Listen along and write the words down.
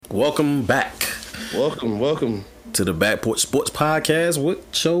Welcome back. Welcome. To the Backport Sports Podcast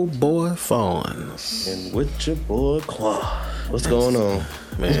with your boy Fawns. And with your boy Quan. What's going on?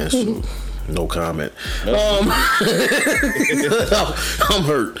 Man, shoot. No comment. I'm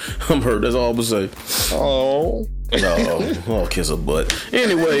hurt. That's all I'm gonna say. Oh. No, kiss a butt.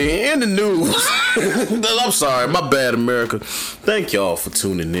 Anyway, in the news. I'm sorry, my bad, America. Thank y'all for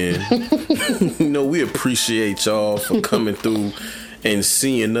tuning in. We appreciate y'all for coming through and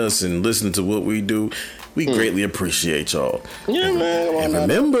seeing us and listening to what we do. We greatly appreciate y'all. Yeah, man. And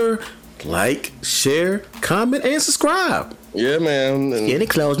remember, like, share, comment, and subscribe. Yeah, man. Any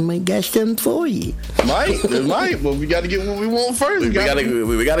closing might got something for you. It might, but we got to get what we want first. We got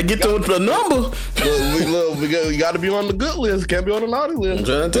to get to the number. We got to be on the good list. Can't be on the naughty list. I'm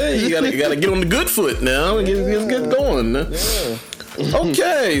trying to tell you, you got to get on the good foot now and get going. Yeah.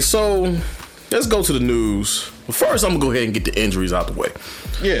 Okay, so let's go to the news. First, I'm gonna go ahead and get the injuries out the way.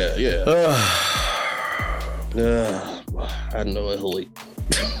 Yeah. I know it, Holy.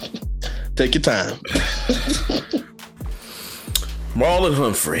 Take your time. Marlon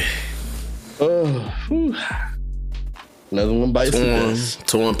Humphrey. Another one bites the dust.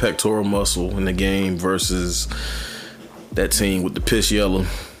 Torn pectoral muscle in the game versus that team with the piss yellow.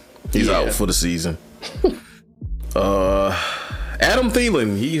 He's out for the season. Adam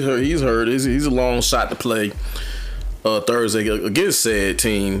Thielen, he's hurt. He's a long shot to play Thursday against said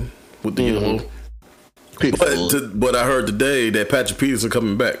team with the yellow. But I heard today that Patrick Peterson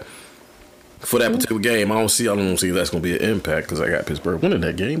coming back for that particular game. I don't see if that's going to be an impact because I got Pittsburgh winning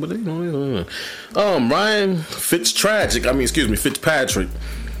that game. But Ryan Fitzpatrick,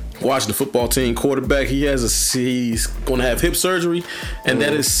 Washington football team quarterback. He's going to have hip surgery, and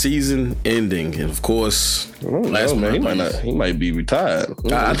that is season ending. And of course, he might be retired.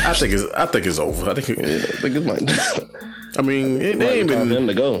 I think it's over. I think it might. I mean, they ain't been them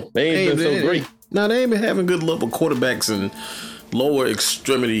to go. They ain't been so great. No, they ain't been having good luck with quarterbacks and lower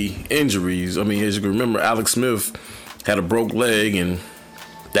extremity injuries. I mean, as you can remember, Alex Smith had a broke leg, and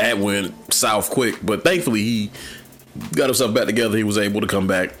that went south quick. But thankfully, he got himself back together. He was able to come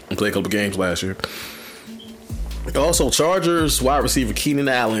back and play a couple games last year. Also, Chargers wide receiver Keenan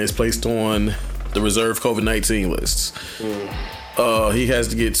Allen is placed on the reserve COVID-19 lists. He has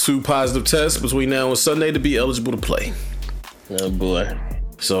to get 2 positive tests between now and Sunday to be eligible to play. Oh boy.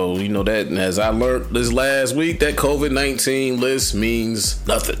 So, that, and as I learned this last week, that COVID-19 list means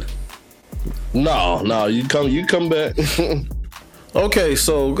nothing. No, you come back. Okay,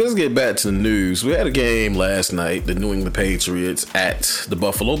 so let's get back to the news. We had a game last night, the New England Patriots at the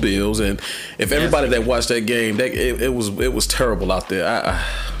Buffalo Bills, and if everybody that watched that game, it was terrible out there.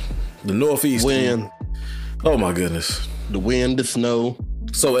 The Northeast wind. Oh my goodness. The wind, the snow.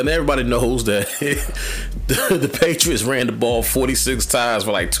 So, and everybody knows that the Patriots ran the ball 46 times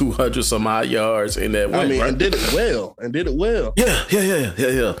for like 200 some odd yards in that win. And did it well. Yeah.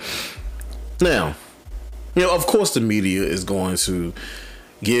 Now, of course the media is going to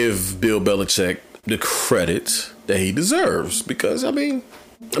give Bill Belichick the credit that he deserves because,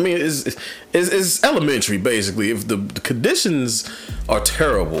 it's elementary, basically. If the conditions are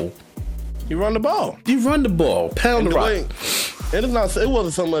terrible, you run the ball. Pound the rock. And it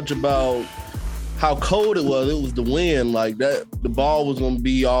wasn't so much about how cold it was. It was the wind, like that. The ball was going to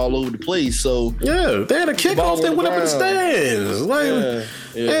be all over the place. So yeah, they had a kickoff that went up in the stands.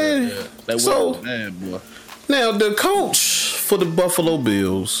 That so bad, boy. Now the coach for the Buffalo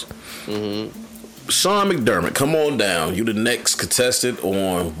Bills, Sean McDermott, come on down. You the next contestant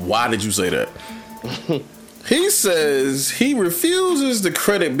on Why Did You Say That? He says he refuses to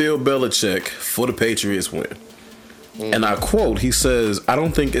credit Bill Belichick for the Patriots win. And I quote, he says, "I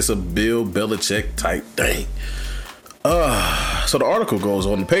don't think it's a Bill Belichick type thing." So the article goes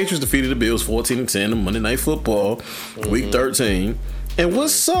on. The Patriots defeated the Bills 14-10 in Monday Night Football, Week 13, and what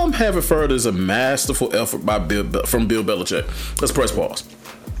some have referred as a masterful effort from Bill Belichick. Let's press pause.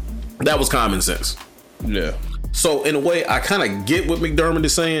 That was common sense. Yeah. So in a way, I kind of get what McDermott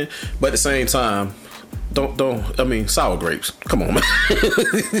is saying, but at the same time, sour grapes. Come on, man.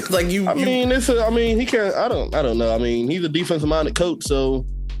 He can't. I don't know. He's a defensive-minded coach, so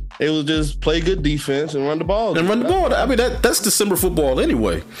it was just play good defense and run the ball. That's December football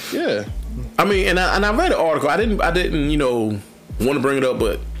anyway. Yeah. And I read an article. I didn't want to bring it up,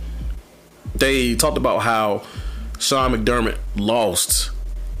 but they talked about how Sean McDermott lost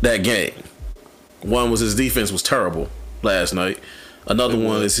that game. One was his defense was terrible last night. Another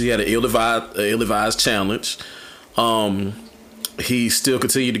one is he had an ill-advised challenge. He still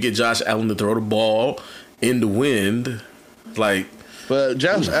continued to get Josh Allen to throw the ball in the wind. But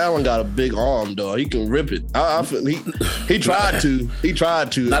Josh Allen got a big arm, though. He can rip it. I feel he tried to. He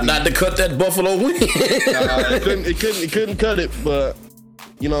tried to. Not to cut that Buffalo win. He couldn't cut it. But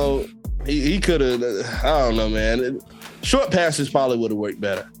you know, he could have. I don't know, man. Short passes probably would have worked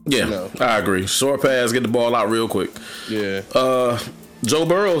better. Yeah, you know? I agree. Short pass, get the ball out real quick. Yeah. Joe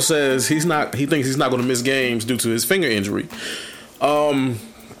Burrow says he thinks he's not going to miss games due to his finger injury. I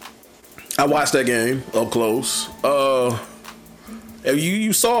watched that game up close.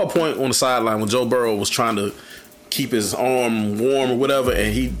 You saw a point on the sideline when Joe Burrow was trying to keep his arm warm or whatever,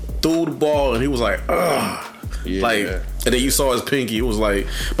 and he threw the ball and he was like, ugh. Yeah. Like, and then you saw his pinky. It was like,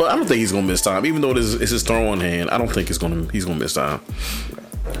 but I don't think he's gonna miss time. Even though it's his throwing hand, I don't think he's gonna miss time.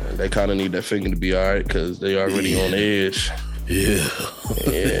 They kind of need that finger to be all right because they already on edge. Yeah.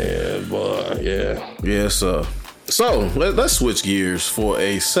 Yeah, boy. Yeah. Yes, sir. So let's switch gears for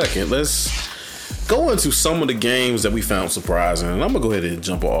a second. Let's go into some of the games that we found surprising, and I'm gonna go ahead and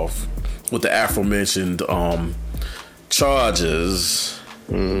jump off with the aforementioned Chargers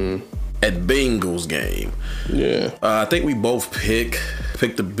at Bengals game. Yeah. I think we both picked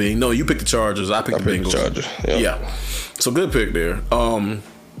the Bengals. No, you picked the Chargers. I picked the Bengals. Chargers. Yep. Yeah. So good pick there. I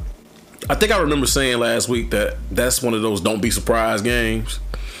think I remember saying last week that that's one of those don't be surprised games.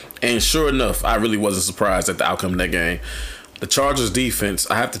 And sure enough, I really wasn't surprised at the outcome of that game. The Chargers defense,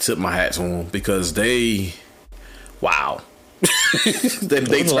 I have to tip my hat to them because wow. they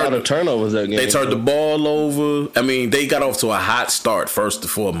a lot of turnovers that game. They turned the ball over. I mean, they got off to a hot start first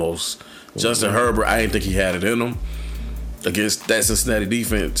and foremost. Justin Herbert, I didn't think he had it in him against that Cincinnati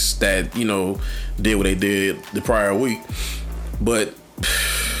defense that, you know, did what they did the prior week. But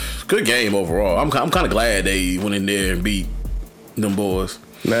good game overall. I'm kind of glad they went in there and beat them boys.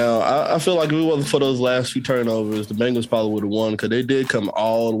 Now, I feel like if it wasn't for those last few turnovers, the Bengals probably would have won because they did come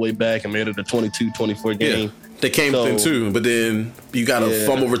all the way back and made it a 22-24 game. Yeah. They came within two, but then you got a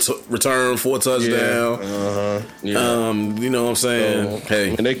fumble return for a touchdown. Yeah. You know what I'm saying? So,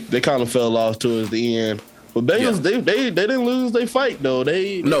 and they kind of fell off towards the end. But Bengals, they didn't lose their fight though.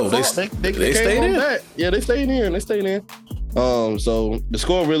 They stayed in. Back. Yeah, they stayed in. So the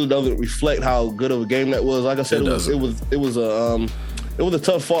score really doesn't reflect how good of a game that was. Like I said, it was a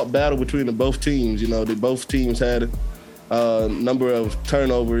tough fought battle between both teams. You know, both teams had a number of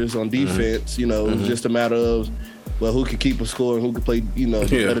turnovers on defense. You know, it was just a matter of who could keep a score and who could play,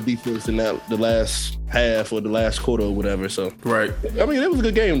 better defense in the last half or the last quarter or whatever. So right. I mean, it was a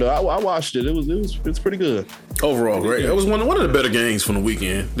good game though. I watched it. It's pretty good. Overall, great. It was one of the better games from the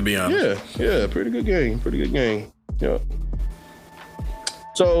weekend, to be honest. Yeah, pretty good game. Yeah.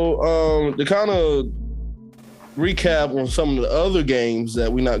 So to kind of recap on some of the other games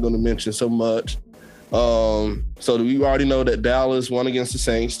that we're not going to mention so much. So we already know that Dallas won against the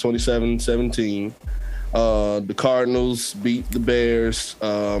Saints 27-17. The Cardinals beat the Bears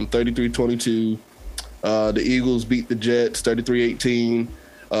 33-22. The Eagles beat the Jets 33-18.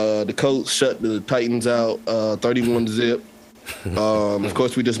 The Colts shut the Titans out 31-0. Of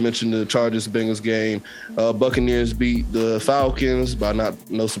course, we just mentioned the Chargers-Bengals game. Buccaneers beat the Falcons by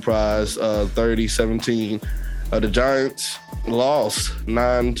no surprise 30-17. The Giants lost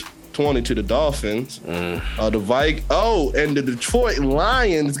 9-20 to the Dolphins. And the Detroit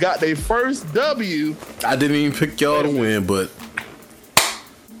Lions got their first W. I didn't even pick y'all to win, but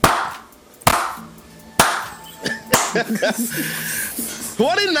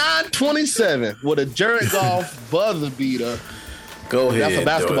 29-27 with a Jared Goff buzzer beater. Go ahead. That's a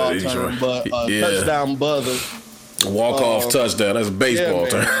basketball term, but touchdown buzzer. Walk-off touchdown. That's a baseball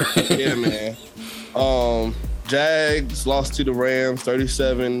term. Yeah, man. Jags lost to the Rams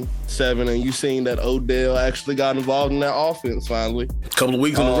 37-7, and you seen that Odell actually got involved in that offense finally. A couple of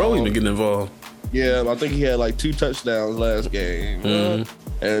weeks in a row he's been getting involved. Yeah, I think he had like 2 touchdowns last game.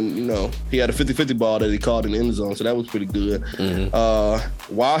 And, he had a 50-50 ball that he caught in the end zone, so that was pretty good.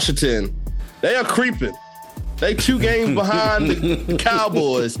 Washington, they are creeping. They 2 games behind the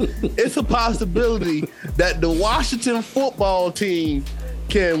Cowboys. It's a possibility that the Washington football team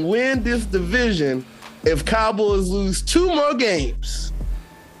can win this division if Cowboys lose 2 more games.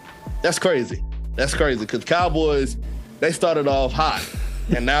 That's crazy because Cowboys, they started off hot,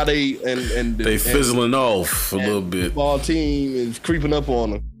 and now they fizzling off a little bit. The football team is creeping up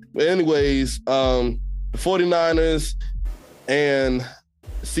on them. But anyways, the 49ers and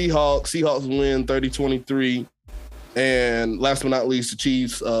Seahawks win 30-23, and last but not least, the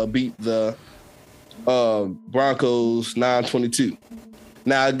Chiefs beat the Broncos 9-22.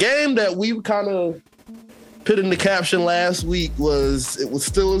 Now, a game that we kind of put in the caption last week was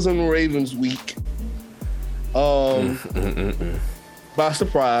Steelers and Ravens week. By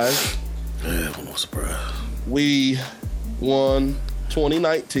surprise. Yeah, no surprise. We won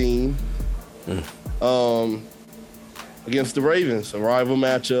 2019 against the Ravens, a rival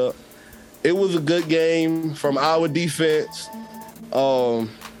matchup. It was a good game from our defense.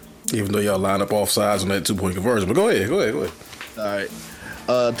 Even though y'all line up off sides on that 2-point conversion. But go ahead. All right.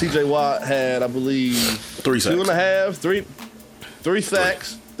 TJ Watt had, I believe, 3 sacks. 2.5, three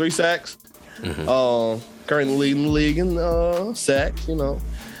sacks. 3 sacks. Currently leading the league in sacks,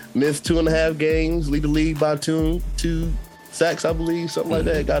 Missed 2.5 games, lead the league by two sacks, I believe, something like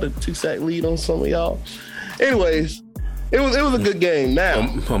that. Got a 2-sack lead on some of y'all. Anyways, it was a good game. Now,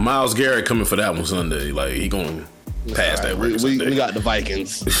 Myles Garrett coming for that one Sunday. Like, he gonna pass that record Sunday. We got the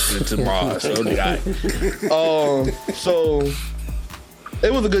Vikings tomorrow. So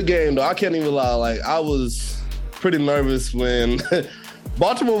it was a good game, though. I can't even lie. Like, I was pretty nervous when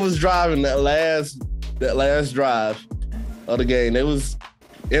Baltimore was driving that last drive of the game. They was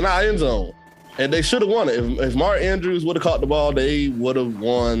in our end zone, and they should have won it. If Mark Andrews would have caught the ball, they would have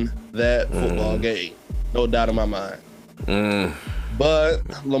won that football game. No doubt in my mind. But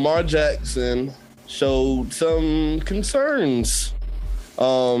Lamar Jackson showed some concerns. He's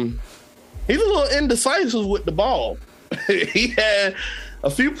a little indecisive with the ball. He had a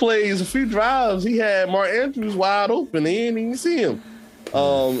few plays, a few drives. He had Mark Andrews wide open. He didn't even see him.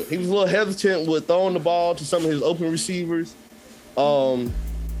 He was a little hesitant with throwing the ball to some of his open receivers.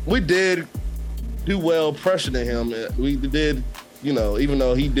 We did do well pressuring him. We did, even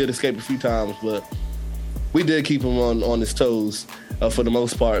though he did escape a few times, but we did keep him on his toes for the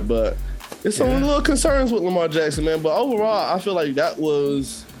most part. But there's some little concerns with Lamar Jackson, man. But overall, I feel like that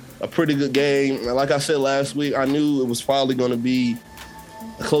was a pretty good game. And like I said last week, I knew it was probably going to be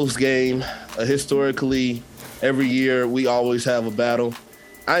a close game. Historically, every year we always have a battle.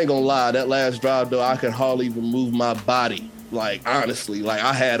 I ain't gonna lie, that last drive though, I could hardly even move my body. Like, honestly, like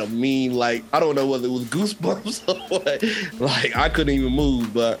I had a mean, like, I don't know whether it was goosebumps or what. Like, I couldn't even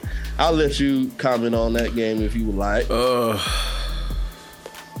move, but I'll let you comment on that game if you would like.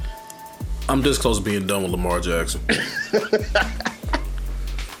 I'm this close to being done with Lamar Jackson.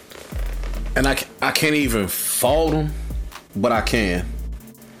 And I can't even fault him, but I can.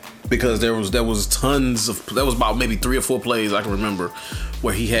 Because there was about maybe 3 or 4 plays I can remember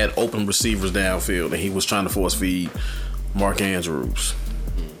where he had open receivers downfield and he was trying to force feed Mark Andrews.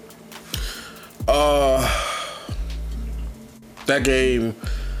 That game,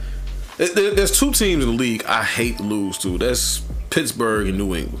 there's 2 teams in the league I hate to lose to. That's Pittsburgh and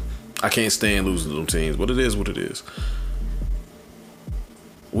New England. I can't stand losing to them teams, but it is what it is.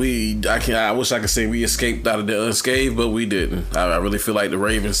 I wish I could say we escaped out of the unscathed, but we didn't. I really feel like the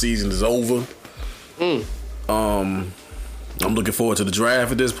Ravens season is over. I'm looking forward to the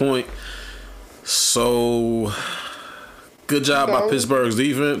draft at this point. So, good job by Pittsburgh's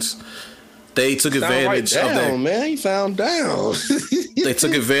defense. They took advantage of that. Man, he found down. They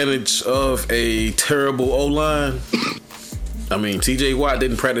took advantage of a terrible O-line. I mean, TJ Watt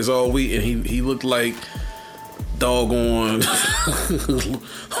didn't practice all week, and he looked like doggone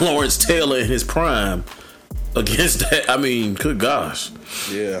Lawrence Taylor in his prime against that. I mean, good gosh.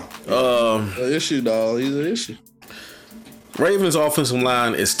 Yeah. An issue, dog. He's an issue. Ravens' offensive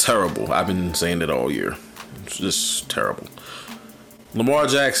line is terrible. I've been saying it all year. It's just terrible. Lamar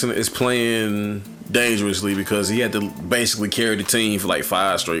Jackson is playing dangerously because he had to basically carry the team for like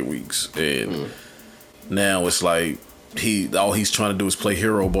 5 straight weeks. And now it's like all he's trying to do is play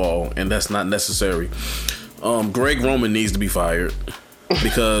hero ball, and that's not necessary. Greg Roman needs to be fired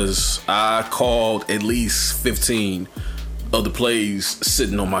because I called at least 15 of the plays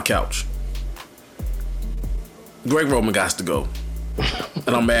sitting on my couch. Greg Roman got to go,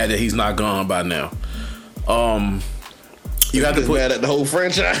 and I'm mad that he's not gone by now. You have to put mad at the whole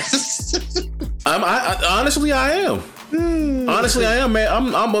franchise. Honestly, I am. Honestly, I am,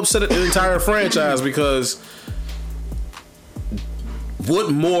 man. I'm upset at the entire franchise because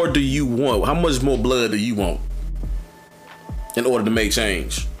what more do you want? How much more blood do you want in order to make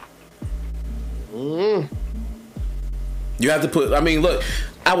change? You have to put. I mean, look.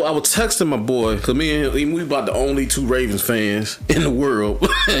 I was texting my boy because me and him, we about the only 2 Ravens fans in the world,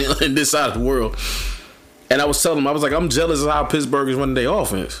 in this side of the world. And I was telling him, I was like, I'm jealous of how Pittsburgh is running their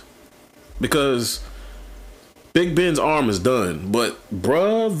offense because Big Ben's arm is done, but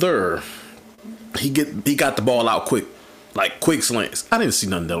brother, he got the ball out quick, like quick slants. I didn't see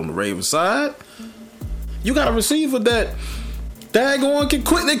nothing that on the Ravens side. You got a receiver that daggone can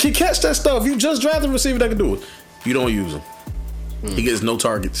quick, they can catch that stuff. You just drafted a receiver that can do it. You don't use him. He gets no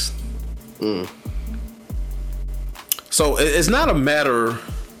targets. So it's not a matter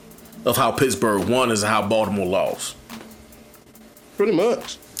of how Pittsburgh won, it's how Baltimore lost. Pretty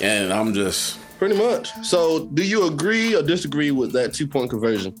much. And I'm just, Pretty much. So, do you agree or disagree with that 2-point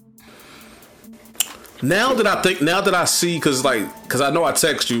conversion? Now that I see, because I know I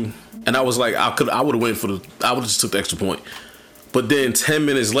text you, and I was like, I would have just took the extra point. But then 10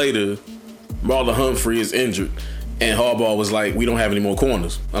 minutes later, Marlon Humphrey is injured, and Harbaugh was like, we don't have any more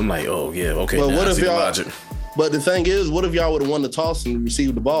corners. I'm like, oh yeah, okay. But now what I if see the y'all? logic. But the thing is, what if y'all would have won the toss and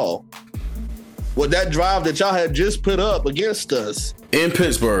received the ball? With that drive that y'all had just put up against us In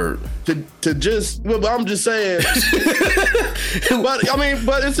Pittsburgh. to just, but I'm just saying. But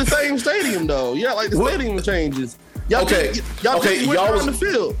it's the same stadium though. Yeah, like the stadium changes. Y'all y'all was on the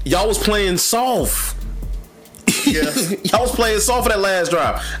field. Y'all was playing soft. Yeah. Y'all was playing soft for that last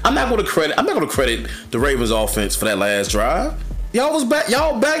drive. I'm not gonna credit the Ravens offense for that last drive. Y'all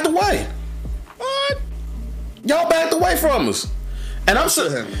backed away. What? Y'all backed away from us. And I'm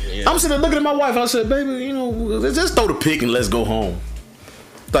sitting there looking at my wife and I said, baby, let's just throw the pick and let's go home.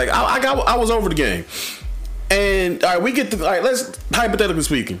 Like I was over the game. And all right, let's hypothetically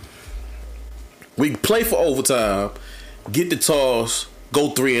speaking. We play for overtime, get the toss,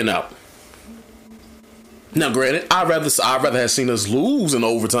 go 3 and out. Now granted, I'd rather have seen us lose in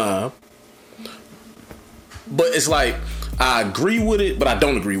overtime. But it's like I agree with it, but I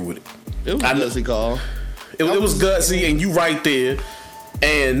don't agree with it. It was a gutsy call. It was gutsy, and you right there.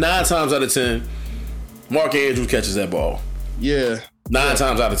 And 9 times out of 10, Mark Andrews catches that ball. Yeah. 9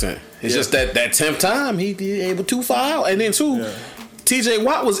 times out of 10. It's just that 10th time he able to foul. And then TJ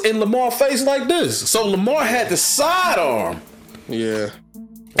Watt was in Lamar's face like this. So Lamar had the sidearm. Yeah.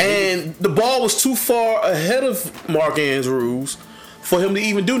 And the ball was too far ahead of Mark Andrews for him to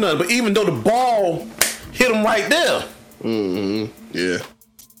even do nothing. But even though the ball hit him right there. Mm-hmm. Yeah.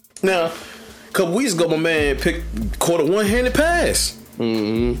 Now, a couple weeks ago, my man caught a one-handed pass.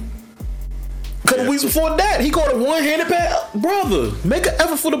 Mm-hmm. A couple weeks before that, he caught a one-handed pass. Brother, make an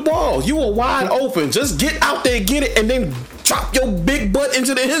effort for the ball. You are wide open. Just get out there, get it, and then drop your big butt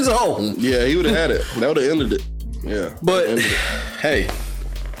into the end zone. Yeah, he would have had it. That would have ended it. Yeah. But, hey,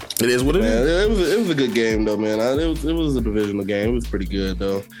 it is what it is. It was a good game, though, man. It was a divisional game. It was pretty good,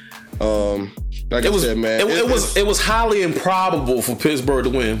 though. Like I said, man. It was highly improbable for Pittsburgh to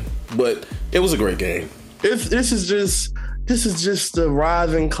win, but it was a great game. This is just the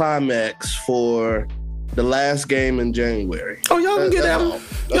rising climax for the last game in January. Oh, y'all can get that one.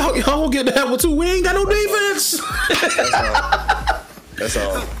 Y'all can get that one too. We ain't got no defense. That's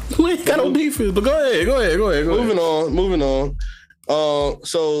all. We ain't got no defense. But go ahead. Moving on.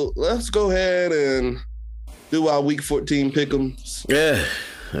 So let's go ahead and do our Week 14 pick'ems. Yeah.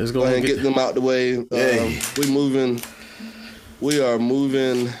 Let's go ahead and get them out the way. We are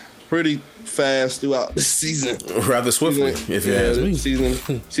moving pretty fast throughout the season. Rather swiftly, if you ask me.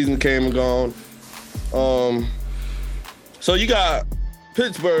 Season came and gone. So you got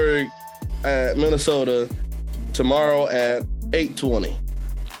Pittsburgh at Minnesota tomorrow at 8:20.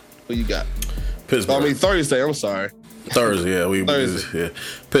 Who you got? Pittsburgh. Thursday. I'm sorry. Thursday. Yeah, Thursday. Yeah.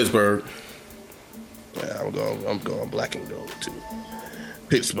 Pittsburgh. Yeah, I'm going black and gold too.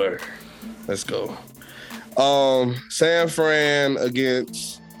 Pittsburgh. Let's go. San Fran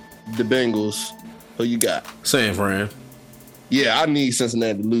against the Bengals. Who you got? San Fran. Yeah, I need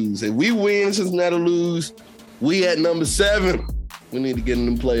Cincinnati to lose. If we win, Cincinnati lose, we at number 7. We need to get in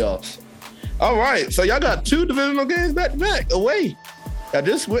them playoffs. All right, so y'all got 2 divisional games back to back away. I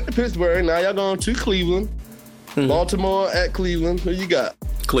just went to Pittsburgh. Now y'all going to Cleveland. Mm-hmm. Baltimore at Cleveland. Who you got?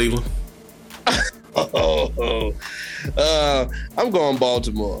 Cleveland. I'm going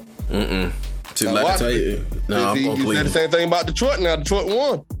Baltimore. See, like I tell you, no, I'm going Cleveland. You said the same thing about Detroit. Now Detroit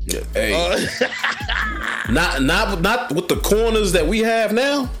won. Yeah, hey, not with the corners that we have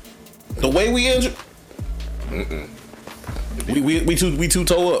now. The way we injured, we too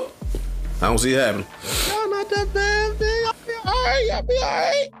toe up. I don't see it happening. Y'all not that bad. Y'all be all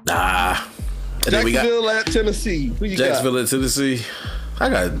right. Nah. Jacksonville at Tennessee. Who you Jacksonville got? at Tennessee.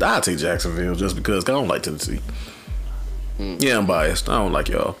 I'll take Jacksonville just because I don't like Tennessee. Yeah, I'm biased. I don't like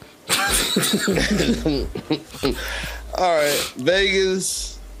y'all. All right,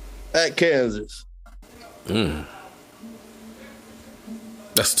 Vegas at Kansas.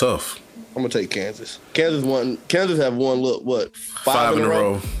 That's tough. I'm gonna take Kansas. Kansas have won. Look, what? 5 in a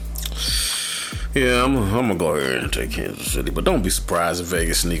row. Yeah, I'm gonna go ahead and take Kansas City, but don't be surprised if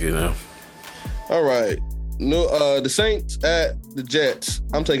Vegas sneak it now. All right, no, the Saints at the Jets.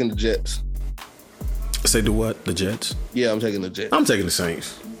 I'm taking the Jets. Say do what? The Jets? Yeah, I'm taking the Jets. I'm taking the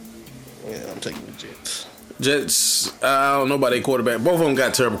Saints. Yeah, I'm taking the Jets. Jets, I don't know about their quarterback. Both of them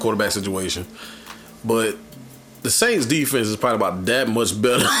got terrible quarterback situation. But the Saints defense is probably about that much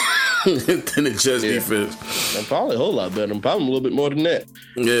better than the Jets defense. And probably a whole lot better. Probably a little bit more than that.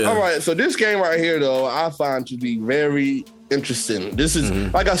 Yeah. All right. So this game right here, though, I find to be very interesting. This is,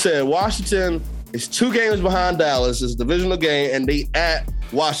 like I said, Washington is 2 games behind Dallas. It's a divisional game, and they at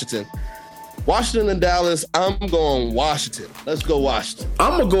Washington. Washington and Dallas, I'm going Washington. Let's go Washington.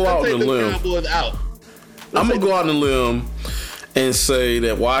 I'm going to go out on a limb. I'm going to go out on a limb and say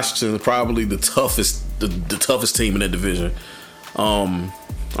that Washington is probably the toughest team in that division. I'm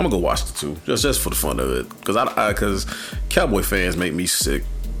going to go Washington, too, just for the fun of it. Because Cowboy fans make me sick.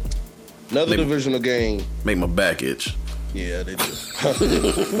 Another divisional game. Make my back itch. Yeah, they do.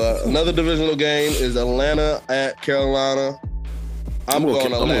 But another divisional game is Atlanta at Carolina. I'm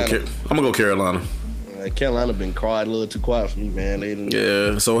going Atlanta. I'm going to go Carolina. Carolina been quiet, a little too quiet for me, man.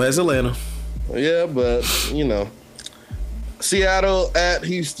 Yeah, so has Atlanta. Yeah, but, Seattle at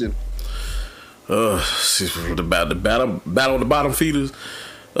Houston. The battle of the bottom feeders.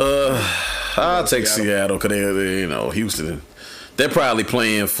 I'll take Seattle because Houston. They're probably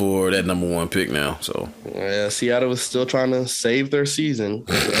playing for that number 1 pick now. So yeah, Seattle was still trying to save their season.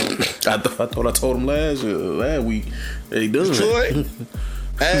 So. I thought I told them last week. They doing Detroit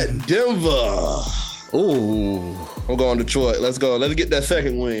at Denver. Ooh, I'm going Detroit. Let's go. Let's get that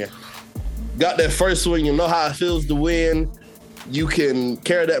second win. Got that first win. You know how it feels to win. You can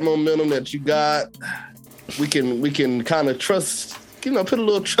carry that momentum that you got. We can kind of trust. Put a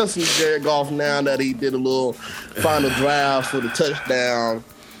little trust in Jared Goff now that he did a little final drive for the touchdown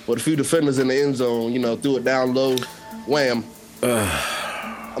with a few defenders in the end zone. Threw it down low, wham.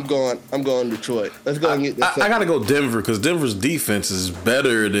 I'm going Detroit. Let's go and get this. I gotta go Denver because Denver's defense is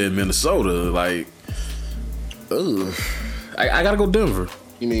better than Minnesota. Like, I gotta go Denver.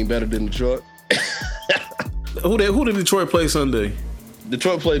 You mean better than Detroit? Who did Detroit play Sunday?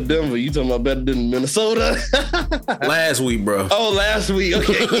 Detroit played Denver. You talking about better than Minnesota? Last week, bro. Oh, last week.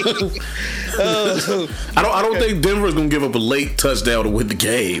 Okay. I don't think Denver's gonna give up a late touchdown to win the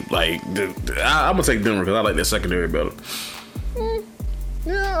game. Like, I'm gonna take Denver because I like their secondary better.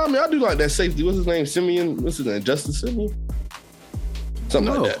 Yeah, I do like that safety. What's his name? Simeon. What's his name? Justin Simeon.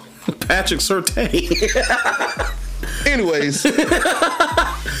 Something like that. Patrick Surtain. Anyways,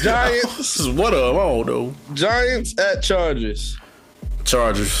 Giants. What up? I don't know. Giants at Chargers.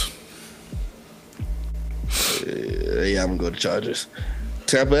 Chargers. Yeah, I'm gonna go to Chargers.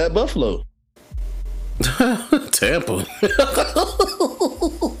 Tampa at Buffalo. Tampa.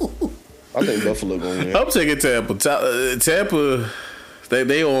 I think Buffalo gonna win. I'm taking Tampa. Tampa.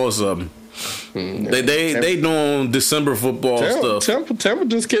 They on something. They doing December football stuff. Tampa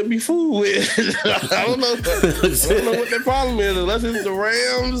just can't be fooled with. I don't know what their problem is. Unless it's the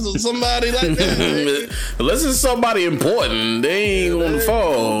Rams or somebody like that. Unless it's somebody important, they ain't gonna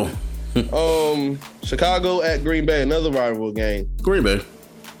fall. Chicago at Green Bay, another rival game. Green Bay.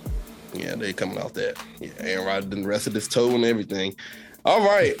 Yeah, they coming off that. Yeah, Aaron Rodgers done rested his toe and everything. All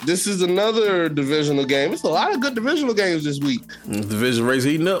right, this is another divisional game. It's a lot of good divisional games this week. Division race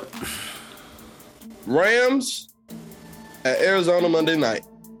heating up. Rams at Arizona Monday night.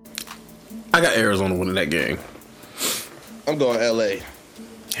 I got Arizona winning that game. I'm going LA.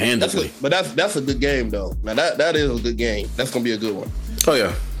 Handedly. That's a good game though. Now that is a good game. That's gonna be a good one. Oh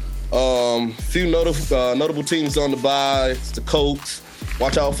yeah. Few notable teams on the bye. It's the Colts.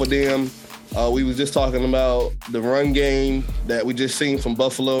 Watch out for them. We was just talking about the run game that we just seen from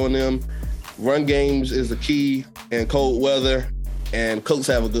Buffalo and them. Run games is the key in cold weather, and Colts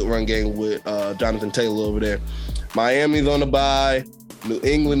have a good run game with Jonathan Taylor over there. Miami's on the bye, New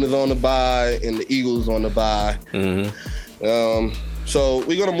England is on the bye, and the Eagles on the bye. Mm-hmm. So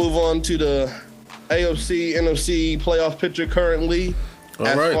we're gonna move on to the AFC, NFC playoff picture currently.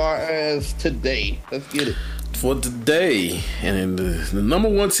 Far as today, let's get it. For today, and the number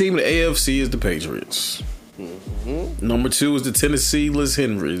 1 team in the AFC is the Patriots. Mm-hmm. Number 2 is the Tennessee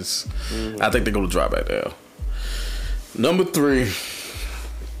Henrys. Mm-hmm. I think they're going to drop back down. Number 3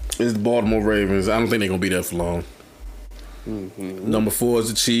 is the Baltimore Ravens. I don't think they're going to be there for long. Mm-hmm. Number 4 is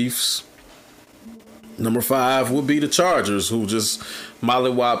the Chiefs. Number 5 would be the Chargers, who just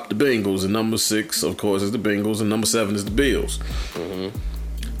mollywopped the Bengals. And number 6, of course, is the Bengals. And number 7 is the Bills. Mm-hmm.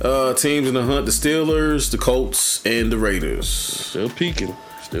 Teams in the hunt: the Steelers, the Colts, and the Raiders. Still peaking.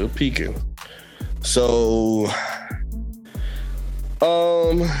 So,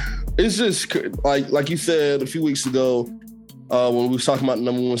 it's just like you said a few weeks ago when we was talking about the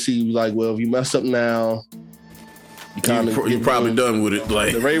number 1 seed. We was like, well, if you mess up now, you're probably done with it.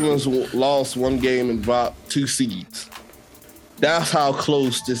 Like the Ravens lost 1 game and dropped 2 seeds. That's how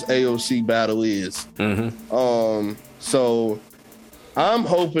close this AFC battle is. Mm-hmm. So I'm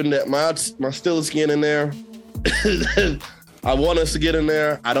hoping that my Steelers get in there. I want us to get in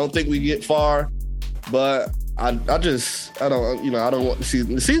there. I don't think we get far, but I don't want the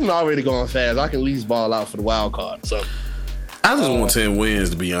season. The season already going fast. I can at least ball out for the wild card. So I just want 10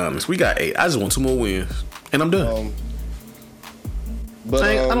 wins, to be honest. We got 8. I just want 2 more wins, and I'm done. But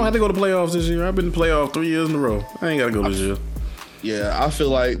I don't have to go to playoffs this year. I've been to playoffs 3 years in a row. I ain't got to go this year. Yeah, I feel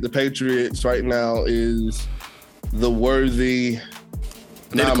like the Patriots right now is the worthy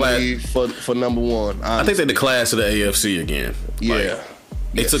nominee for number one. Honestly. I think they're the class of the AFC again. Yeah.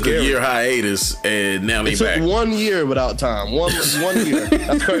 It took a year hiatus, and now they back. It took 1 year without time. One year.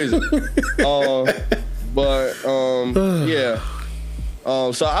 That's crazy. Yeah.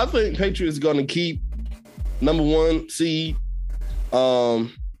 So I think Patriots going to keep number 1 seed.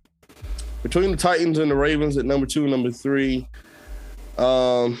 Between the Titans and the Ravens at number 2 and number 3.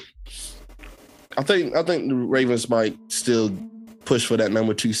 I think the Ravens might still push for that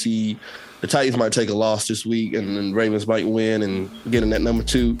number 2 seed. The Titans might take a loss this week, and then Ravens might win and get in that number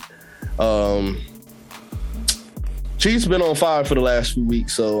 2. Chiefs been on fire for the last few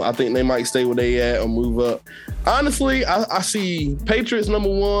weeks, so I think they might stay where they at or move up. Honestly, I see Patriots number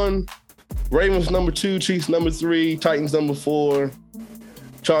 1, Ravens number 2, Chiefs number 3, Titans number 4,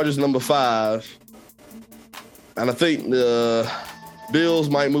 Chargers number 5. And I think the Bills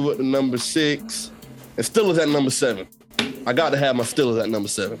might move up to number 6, and Steelers at number 7. I got to have my Steelers at number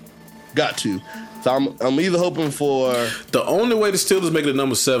 7. Got to. So I'm either hoping for... The only way the Steelers make it to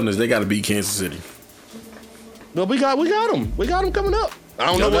number 7 is they got to beat Kansas City. No, we got them. We got them coming up. I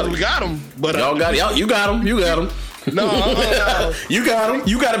don't know whether we got them, but you got them. No. You got them.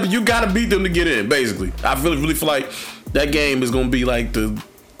 You got to beat them to get in. Basically, I really feel like that game is going to be like the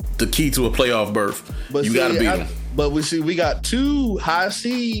key to a playoff berth. But you got to beat them. But we got 2 high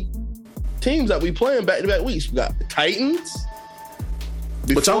seed teams that we playing back-to-back weeks. We got the Titans.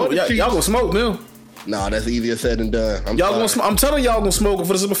 But y'all gonna smoke now. Nah, that's easier said than done. I'm telling y'all gonna smoke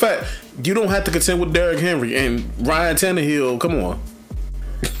for the simple fact you don't have to contend with Derrick Henry and Ryan Tannehill. Come on.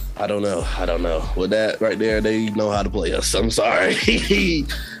 I don't know. With that right there, they know how to play us. I'm sorry.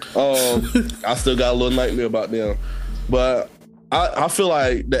 I still got a little nightmare about them. But I feel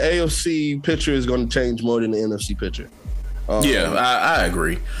like the AFC picture is going to change more than the NFC picture. I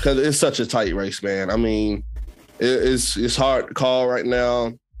agree. Because it's such a tight race, man. I mean, it's hard to call right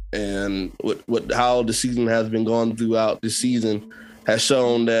now. And how the season has been going throughout this season has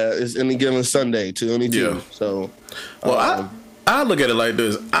shown that it's any given Sunday to any team. Yeah. So, I look at it like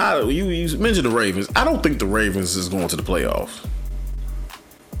this. You mentioned the Ravens. I don't think the Ravens is going to the playoffs.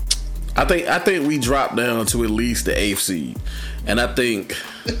 I think we drop down to at least the 8th seed, and I think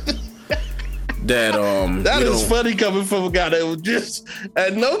that that is funny coming from a guy that was just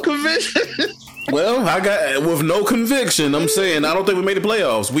had no conviction. Well, I got with no conviction. I'm saying I don't think we made the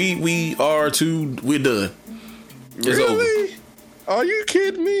playoffs. We're done. It's really? over. Are you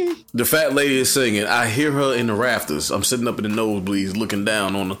kidding me? The fat lady is singing. I hear her in the rafters. I'm sitting up in the nosebleeds looking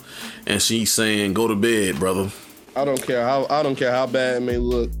down on her, and she's saying, "Go to bed, brother." I don't care how bad it may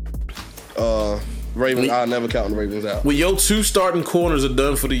look. Ravens, I'll never count the Ravens out. When your 2 starting corners are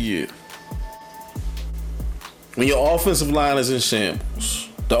done for the year, when your offensive line is in shambles,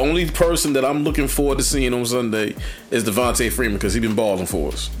 the only person that I'm looking forward to seeing on Sunday is Devontae Freeman because he's been balling for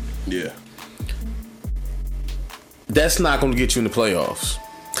us. Yeah. That's not going to get you in the playoffs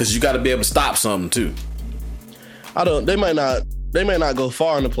because you got to be able to stop something too. They might not go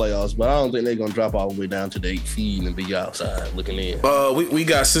far in the playoffs, but I don't think they're going to drop all the way down to the 8th seed and be outside looking in. We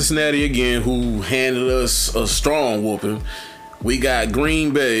got Cincinnati again, who handed us a strong whooping. We got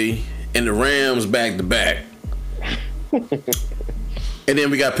Green Bay and the Rams back to back. And then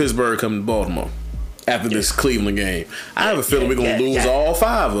we got Pittsburgh coming to Baltimore after this Cleveland game. I have a feeling we're going to lose all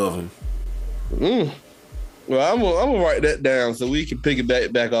 5 of them. Well, I'm gonna write that down so we can pick it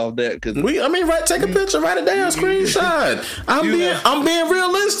back off that. Cause take a picture, write it down, screenshot. I'm being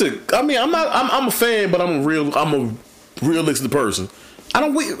realistic. I mean, I'm a fan, but I'm a realistic person.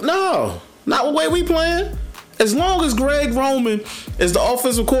 Not the way we playing. As long as Greg Roman is the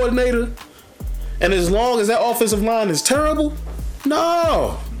offensive coordinator, and as long as that offensive line is terrible,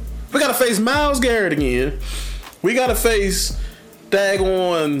 no, we gotta face Myles Garrett again. We gotta face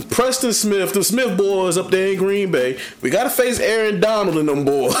daggone Preston Smith, the Smith boys up there in Green Bay. We got to face Aaron Donald and them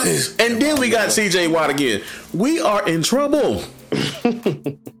boys. And then we got TJ Watt again. We are in trouble.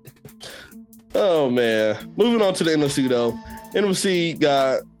 Oh, man. Moving on to the NFC, though. NFC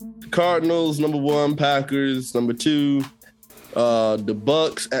got Cardinals, number 1, Packers, number 2, the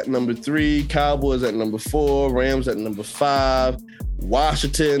Bucks at number 3, Cowboys at number 4, Rams at number 5,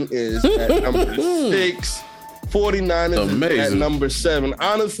 Washington is at number 6. 49ers at number 7.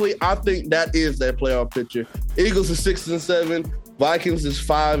 Honestly, I think that is their playoff picture. Eagles are 6-7. Vikings is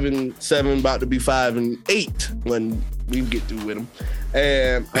 5-7, about to be 5-8 when we get through with them.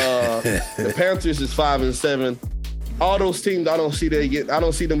 And the Panthers is 5-7. All those teams, I don't see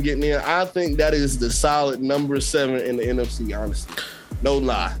them getting in. I think that is the solid number 7 in the NFC. Honestly, no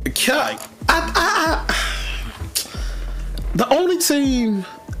lie. The only team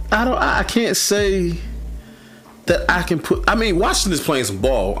I can't say that I can put. I mean, Washington is playing some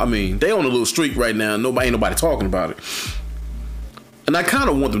ball. I mean, they on a little streak right now. Ain't nobody talking about it. And I kind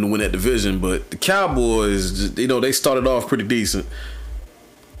of want them to win that division, but the Cowboys, they started off pretty decent.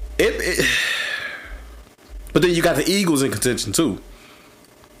 But then you got the Eagles in contention too.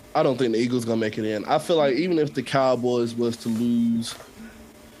 I don't think the Eagles gonna make it in. I feel like even if the Cowboys was to lose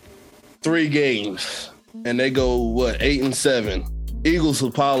 3 games and they go 8-7, Eagles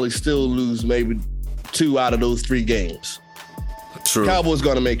will probably still lose maybe 2 out of those 3 games. True. Cowboys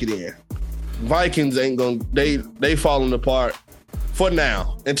gonna make it in. Vikings ain't gonna. They falling apart for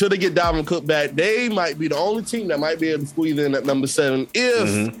now until they get Dalvin Cook back. They might be the only team that might be able to squeeze in at number 7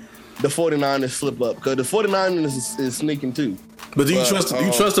 if the 49ers slip up, because the 49ers is sneaking too. But do you trust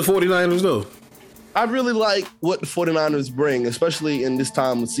the 49ers though? I really like what the 49ers bring, especially in this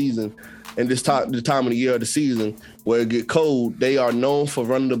time of season. And the time of the year of the season where it get cold, they are known for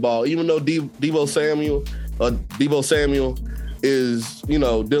running the ball. Even though Deebo Samuel is,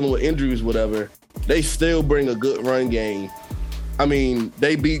 dealing with injuries, whatever, they still bring a good run game. I mean,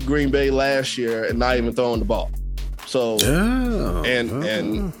 they beat Green Bay last year and not even throwing the ball. So so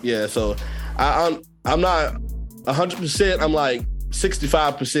I'm not 100%. I'm like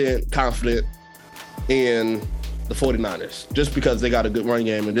 65% confident in the 49ers, just because they got a good run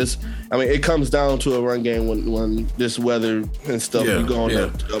game. And it comes down to a run game when this weather and stuff, you going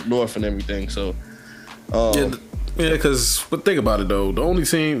up north and everything. So, but think about it though. The only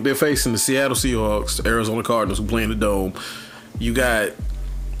team they're facing, the Seattle Seahawks, the Arizona Cardinals, who play in the Dome. You got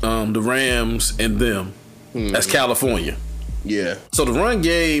the Rams and them. That's California. Yeah. So the run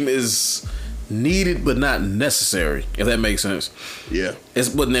game is needed but not necessary, if that makes sense. Yeah.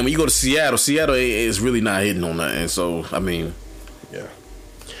 But then when you go to Seattle is really not hitting on that. And so, I mean, yeah.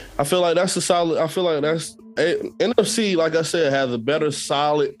 I feel like that's NFC, like I said, has a better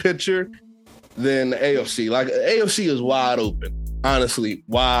solid picture than the AFC. Like, AFC is wide open. Honestly,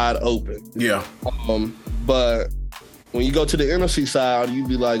 wide open. Yeah. But when you go to the NFC side, you'd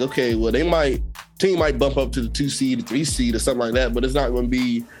be like, okay, well, team might bump up to the 2 seed, the 3 seed, or something like that, but it's not going to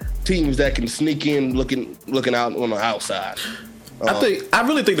be teams that can sneak in looking out on the outside. I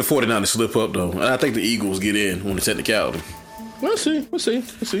really think the 49ers slip up, though. And I think the Eagles get in on the technicality. We'll see.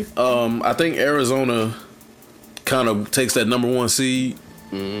 I think Arizona kind of takes that number 1 seed.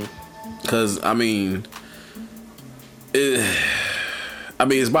 Because,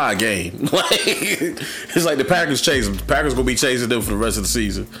 it's by a game. It's like the Packers chasing. The Packers going to be chasing them for the rest of the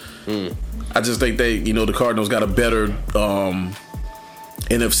season. I just think the Cardinals got a better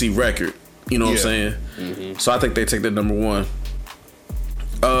NFC record. You know what I'm saying? Mm-hmm. So I think they take that number 1.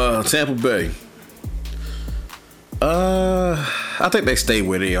 Tampa Bay. I think they stay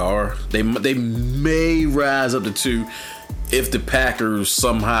where they are. They may rise up to 2 if the Packers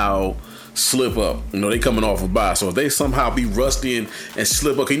somehow slip up. They coming off a bye. So if they somehow be rusty and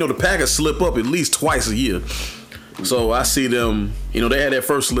slip up, the Packers slip up at least twice a year. So I see them, they had that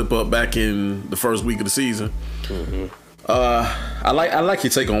first slip up back in the first week of the season. Mm-hmm. I like your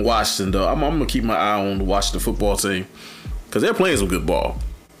take on Washington, though. I'm gonna keep my eye on the Washington football team because they're playing some good ball.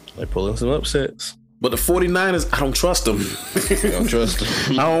 They're pulling some upsets. But the 49ers, I don't trust them.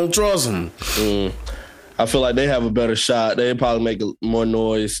 I don't trust them. I feel like they have a better shot. They'd probably make more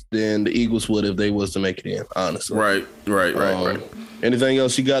noise than the Eagles would if they was to make it in, honestly. Right. Anything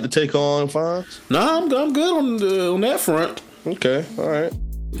else you got to take on, Fonz? No, I'm good on that front. Okay, all right.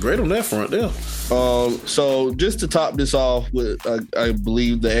 Great on that front, yeah. So just to top this off with, I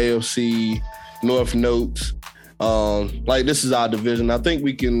believe the AFC North notes. This is our division. I think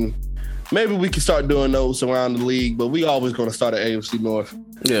maybe we can start doing notes around the league, but we always going to start at AFC North.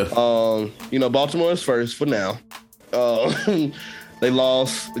 Yeah. Baltimore is first for now. They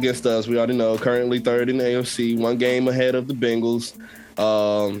lost against us. We already know. Currently third in the AFC, 1 game ahead of the Bengals.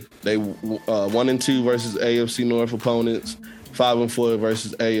 They 1-2 versus AFC North opponents, 5-4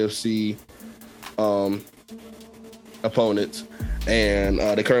 versus AFC opponents, and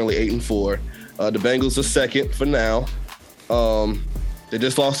they're currently 8-4. The Bengals are second for now. They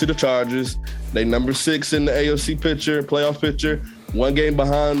just lost to the Chargers. They number 6 in the AFC playoff picture. 1 game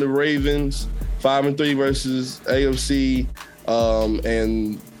behind the Ravens, 5-3 versus AFC,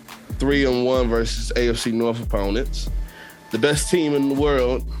 and 3-1 versus AFC North opponents. The best team in the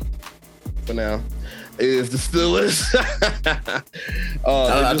world for now is the Steelers.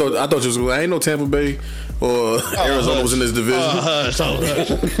 I thought you was. I ain't no Tampa Bay or Arizona was in this division. The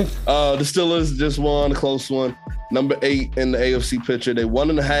Steelers just won a close one. Number 8 in the AFC picture. They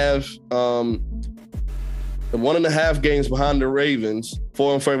 1.5 games behind the Ravens.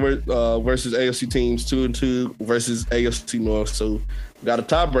 4-4 versus AFC teams. 2-2 versus AFC North. So we got a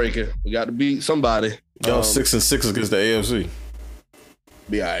tiebreaker. We got to beat somebody. Y'all 6-6 against the AFC.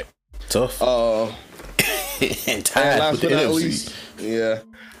 Be all right. Tough. And last but not least,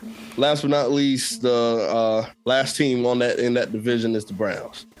 last but not least, the last team in that division is the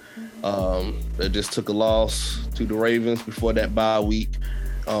Browns. They just took a loss to the Ravens before that bye week.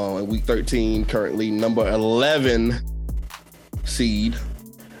 In week 13, currently number 11 seed.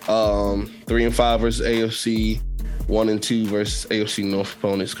 3-5 versus AFC, 1-2 versus AFC North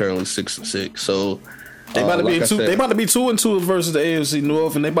opponents. Currently 6-6. So they about to be They about to be 2-2 versus the AFC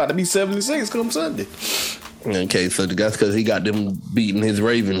North, and they about to be 7-6 come Sunday. Okay, so that's because he got them beating his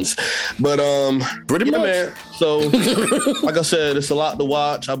Ravens. But pretty much, man. So like I said, it's a lot to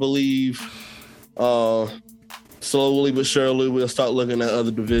watch. I believe slowly but surely we'll start looking at other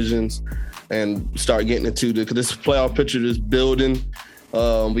divisions and start getting into because this playoff picture is building.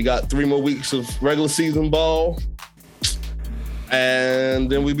 We got 3 more weeks of regular season ball.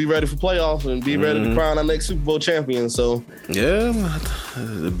 And then we'll be ready for playoffs and be ready to crown our next Super Bowl champion. So yeah,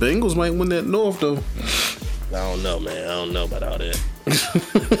 the Bengals might win that North though. I don't know, man. I don't know about all that.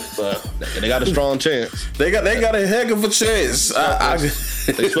 But they got a strong chance. They got a heck of a chance.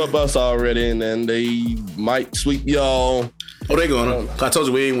 They swept us already, and then they might sweep y'all. Oh, they gonna. I told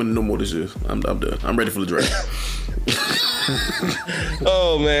you we ain't winning no more this year. I'm done. I'm ready for the draft.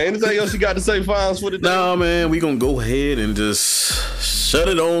 Oh man, anything else you got to say, Fonz, for the day? No, man, we gonna go ahead and just shut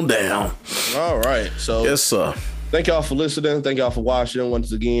it on down. All right. So yes, sir. Thank y'all for listening. Thank y'all for watching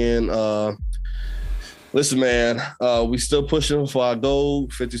once again. Listen, man, we still pushing for our goal,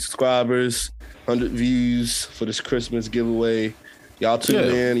 50 subscribers, 100 views for this Christmas giveaway. Y'all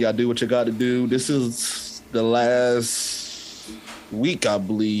tune in. Y'all do what you got to do. This is the last week, I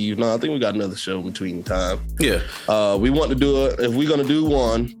believe. No, I think we got another show between time. Yeah. We want to do it. If we're going to do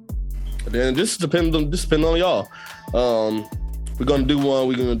one, then this depends on y'all. We're going to do one.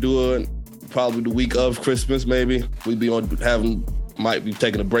 We're going to do it probably the week of Christmas, maybe. Might be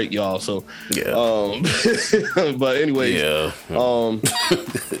taking a break, y'all. So yeah. But anyway, yeah. Got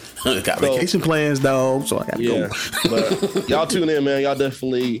vacation plans, dog. So I got to go. But y'all tune in, man. Y'all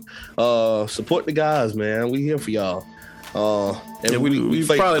definitely support the guys, man. We here for y'all. And we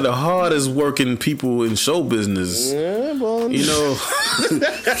probably the hardest working people in show business. Yeah, boy. You know,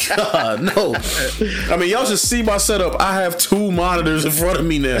 God, no. I mean, y'all should see my setup. I have 2 monitors in front of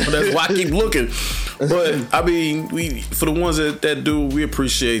me now. That's why I keep looking. But I mean, for the ones that do, we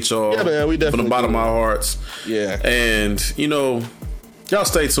appreciate y'all. Yeah, man, we definitely from the bottom of our hearts. Yeah. And you know, y'all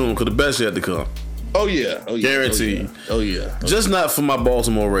stay tuned because the best yet to come. Oh yeah, guaranteed. Oh yeah. Just not for my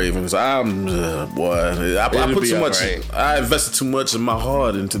Baltimore Ravens. I put too much. Right. I invested too much of my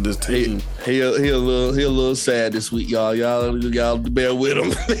heart into this team. He a little sad this week, y'all. Y'all bear with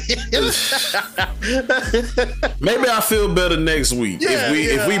him. Maybe I feel better next week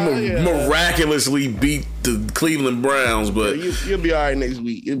if we miraculously beat the Cleveland Browns. But you'll be all right next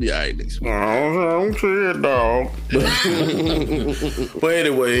week. You'll be all right next week. I'm sure, dog. But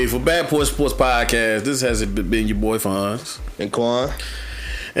anyway, for Bad Boy Sports Podcast. This has been your boy Fonz and Quan.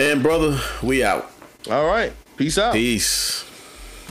 And brother, we out. All right. Peace out. Peace.